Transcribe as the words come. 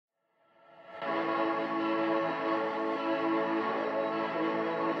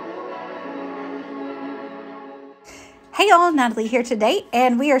Hey y'all, Natalie here today,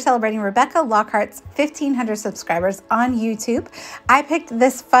 and we are celebrating Rebecca Lockhart's 1,500 subscribers on YouTube. I picked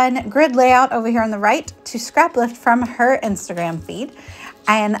this fun grid layout over here on the right to scrap lift from her Instagram feed.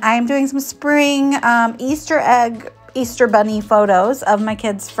 And I'm doing some spring Easter egg, Easter bunny photos of my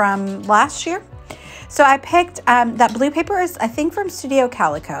kids from last year. So I picked that blue paper is, I think, from Studio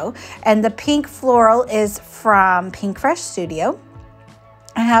Calico, and the pink floral is from Pink Fresh Studio.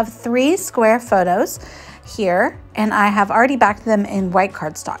 I have 3 square photos here, and I have already backed them in white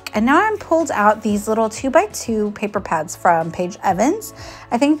cardstock. And now I'm pulled out these little 2x2 paper pads from Paige Evans.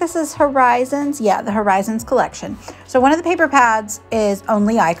 I think this is Horizons. Yeah, the Horizons collection. So one of the paper pads is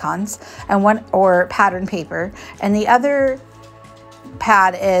only icons and one or pattern paper, and the other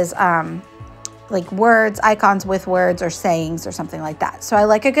pad is like words, icons with words or sayings or something like that. So I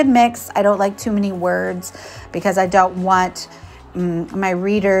like a good mix. I don't like too many words because I don't want my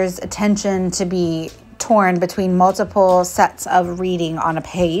readers' attention to be torn between multiple sets of reading on a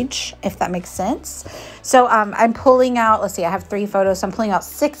page, if that makes sense. So I'm pulling out, let's see, I have 3 photos. So I'm pulling out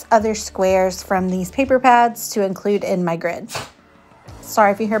 6 other squares from these paper pads to include in my grid.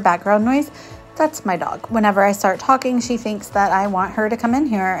 Sorry if you hear background noise. That's my dog. Whenever I start talking, she thinks that I want her to come in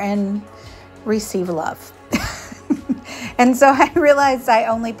here and receive love. And so I realized I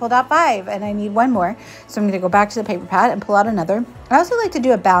only pulled out 5 and I need 1 more. So I'm going to go back to the paper pad and pull out another. I also like to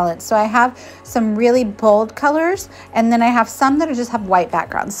do a balance. So I have some really bold colors, and then I have some that just have white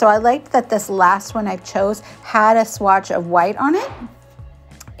backgrounds. So I liked that this last one I chose had a swatch of white on it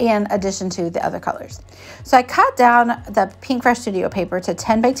in addition to the other colors. So I cut down the Pink Fresh Studio paper to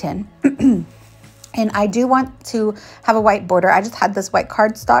 10 by 10. And I do want to have a white border. I just had this white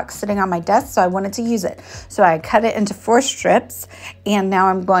cardstock sitting on my desk, so I wanted to use it. So I cut it into 4 strips, and now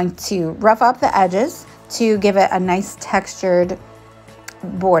I'm going to rough up the edges to give it a nice textured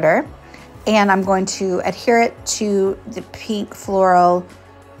border. And I'm going to adhere it to the pink floral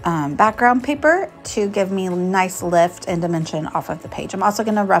background paper to give me a nice lift and dimension off of the page. I'm also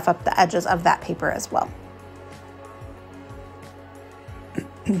going to rough up the edges of that paper as well.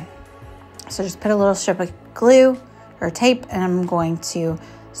 So just put a little strip of glue or tape, and I'm going to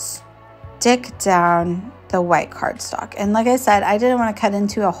stick down the white cardstock. And like I said, I didn't want to cut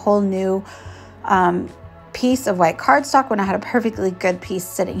into a whole new piece of white cardstock when I had a perfectly good piece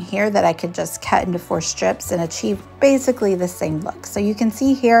sitting here that I could just cut into 4 strips and achieve basically the same look. So you can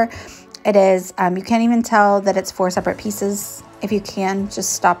see here it is, you can't even tell that it's 4 separate pieces. If you can,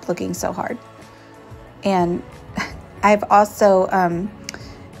 just stop looking so hard. And I've also,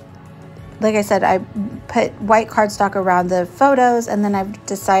 like I said, I put white cardstock around the photos, and then I've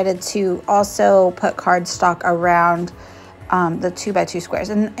decided to also put cardstock around the 2x2 squares.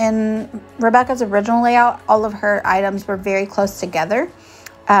 And in Rebecca's original layout, all of her items were very close together,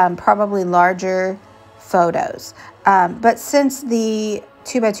 probably larger photos. But since the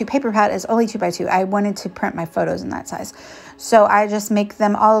 2x2 paper pad is only 2x2, I wanted to print my photos in that size. So I just make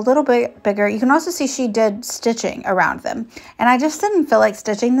them all a little bit bigger. You can also see she did stitching around them, and I just didn't feel like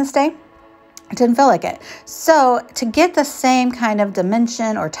stitching this day. I didn't feel like it. So to get the same kind of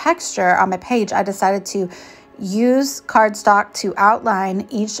dimension or texture on my page, I decided to use cardstock to outline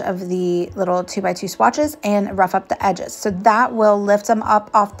each of the little 2x2 swatches and rough up the edges. So that will lift them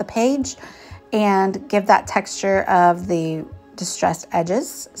up off the page and give that texture of the distressed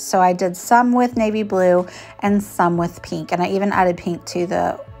edges. So I did some with navy blue and some with pink. And I even added pink to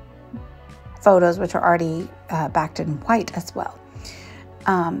the photos, which are already backed in white as well.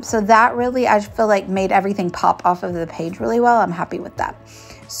 So that really, I feel like, made everything pop off of the page really well. I'm happy with that.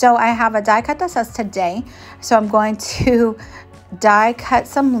 So I have a die cut that says today. So I'm going to die cut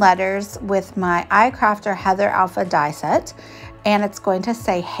some letters with my iCrafter Heather Alpha die set. And it's going to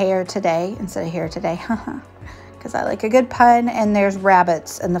say Hare today instead of here today. Because I like a good pun, and there's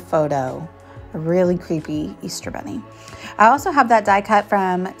rabbits in the photo. A really creepy Easter bunny. I also have that die cut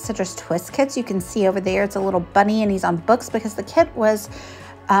from Citrus Twist Kits. You can see over there, it's a little bunny, and he's on books because the kit was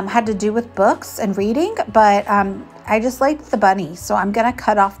had to do with books and reading, but I just liked the bunny. So I'm gonna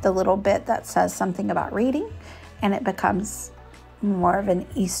cut off the little bit that says something about reading, and it becomes more of an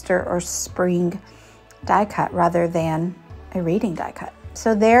Easter or spring die cut rather than a reading die cut.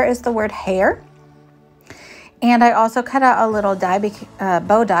 So there is the word Hare. And I also cut out a little die,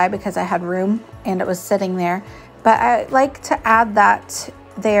 bow die, because I had room and it was sitting there. But I like to add that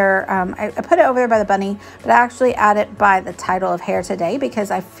there. I put it over there by the bunny, but I actually add it by the title of Hare Today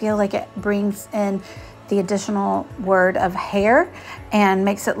because I feel like it brings in the additional word of hair and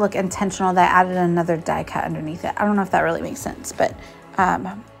makes it look intentional that I added another die cut underneath it. I don't know if that really makes sense, but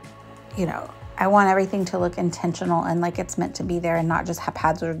you know, I want everything to look intentional and like it's meant to be there and not just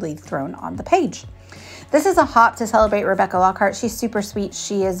haphazardly thrown on the page. This is a hop to celebrate Rebecca Lockhart. She's super sweet.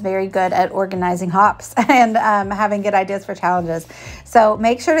 She is very good at organizing hops and having good ideas for challenges. So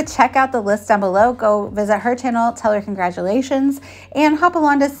make sure to check out the list down below. Go visit her channel, tell her congratulations, and hop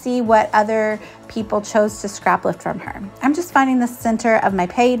along to see what other people chose to scrap lift from her. I'm just finding the center of my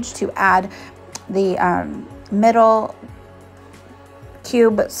page to add the middle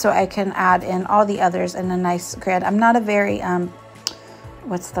cube so I can add in all the others in a nice grid. I'm not a very,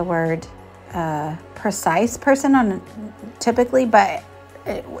 what's the word? Precise person on typically, but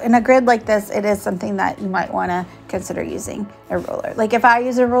in a grid like this, it is something that you might want to consider using a ruler. Like if I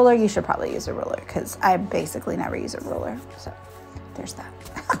use a ruler, you should probably use a ruler, because I basically never use a ruler. So there's that.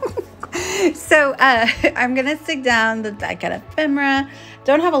 So I'm gonna stick down the die cut ephemera.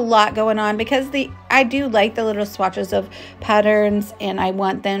 Don't have a lot going on because I do like the little swatches of patterns, and I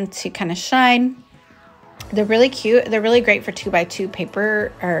want them to kind of shine. They're really cute. They're really great for 2x2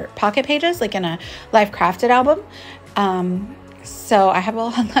 paper or pocket pages, like in a Life Crafted album. So I have a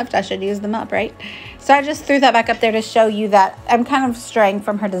lot left. I should use them up, right? So I just threw that back up there to show you that I'm kind of straying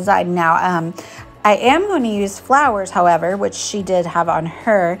from her design now. I am going to use flowers, however, which she did have on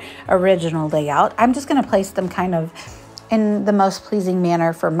her original layout. I'm just going to place them kind of in the most pleasing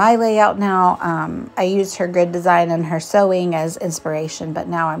manner for my layout now. I used her grid design and her sewing as inspiration, but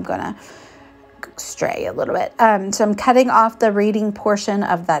now I'm going to stray a little bit. So I'm cutting off the reading portion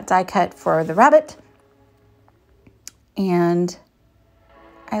of that die cut for the rabbit, and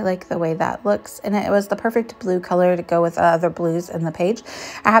I like the way that looks, and it was the perfect blue color to go with other blues in the page.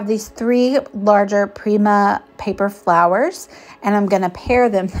 I have these 3 larger Prima paper flowers, and I'm going to pair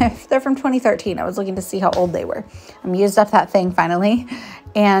them. They're from 2013. I was looking to see how old they were. I'm used up that thing finally.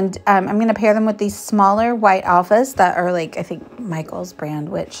 And I'm going to pair them with these smaller white alphas that are like, I think, Michael's brand,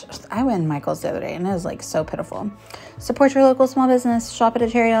 which I went in Michael's the other day, and it was like so pitiful. Support your local small business. Shop at a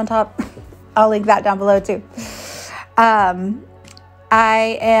cherry on top. I'll link that down below too. I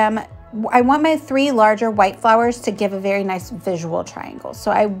want my 3 larger white flowers to give a very nice visual triangle.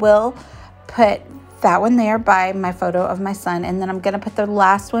 So I will put that one there by my photo of my son, and then I'm going to put the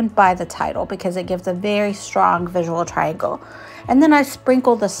last one by the title because it gives a very strong visual triangle. And then I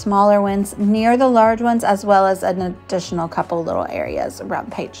sprinkle the smaller ones near the large ones, as well as an additional couple little areas around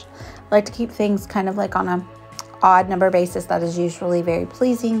the page. I like to keep things kind of like on an odd number basis. That is usually very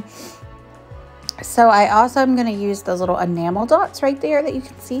pleasing. So I also am going to use those little enamel dots right there that you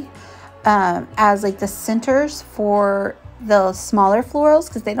can see as like the centers for the smaller florals,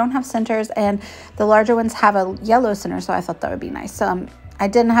 because they don't have centers, and the larger ones have a yellow center, so I thought that would be nice. So I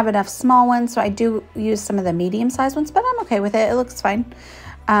didn't have enough small ones, so I do use some of the medium-sized ones, but I'm okay with it. It looks fine.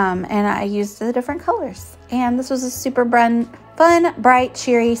 And I used the different colors. And this was a super fun, bright,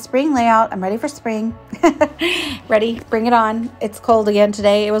 cheery spring layout. I'm ready for spring. Ready, bring it on. It's cold again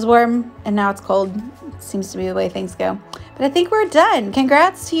today. It was warm, and now it's cold. It seems to be the way things go. But I think we're done.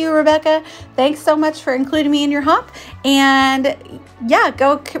 Congrats to you, Rebecca. Thanks so much for including me in your hop. And yeah,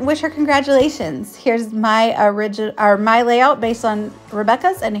 go wish her congratulations. Here's my my layout based on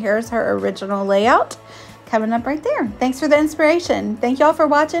Rebecca's, and here's her original layout coming up right there. Thanks for the inspiration. Thank y'all for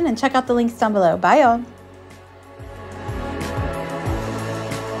watching, and check out the links down below. Bye, y'all.